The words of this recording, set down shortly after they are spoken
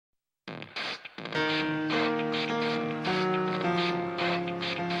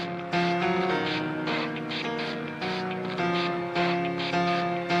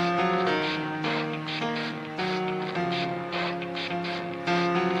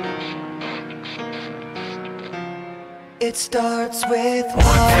It starts with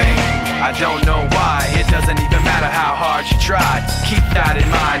one thing, I don't know why. It doesn't even matter how hard you try. Keep that in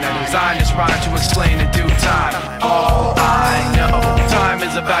mind. I designed this rhyme to explain in due time. All I know, time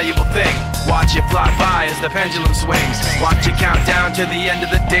is a valuable thing. Watch it fly by as the pendulum swings. Watch it count down to the end of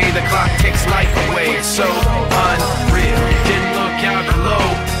the day. The clock takes life away. It's so unreal. Didn't look out below.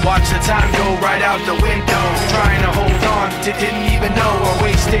 Watch the time go right out the window. Trying to hold on to didn't even know I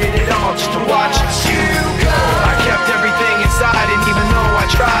wasted it all just to watch you go. I kept everything inside, and even though I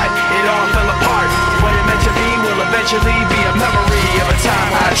tried, it all fell apart. What it meant to be will eventually be a memory of a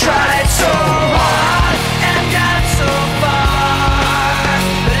time I tried so hard and got so far,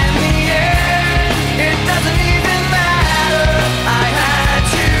 but in the end, it doesn't even matter. I had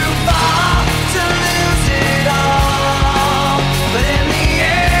to fall to lose it all, but in the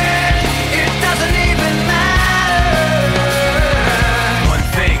end, it doesn't even matter. One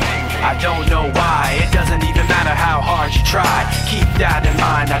thing, I don't know why. It doesn't even matter how hard you try. Keep that in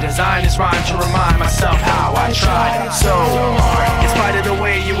mind. I designed this rhyme to remind myself how I tried so hard. In spite of the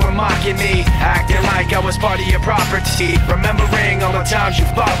way you were mocking me, acting like I was part of your property, remembering all the times you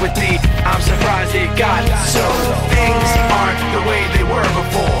fought with me, I'm surprised it got so. Things aren't the way they were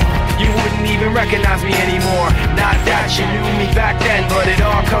before. You wouldn't even recognize me anymore. Not that you knew me back then, but it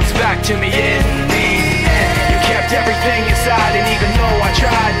all comes back to me in the end. You kept everything inside, and even though I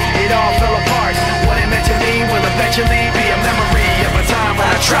tried, it all fell apart. What it meant to me will eventually be a memory of a time when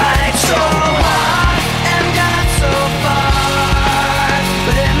I tried so hard and got so far,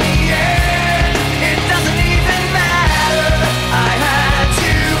 but in the end, it doesn't even matter. I had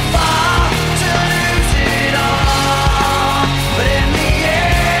to fall to lose it all, but in the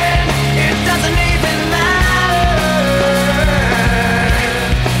end, it doesn't even matter.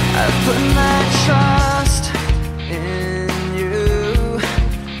 I've put my trust in you,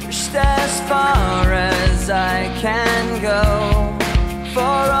 pushed as far as I can go. For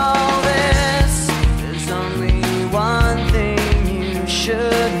all this, there's only one thing you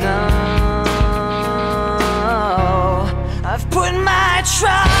should know. I've put my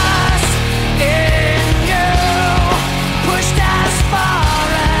trust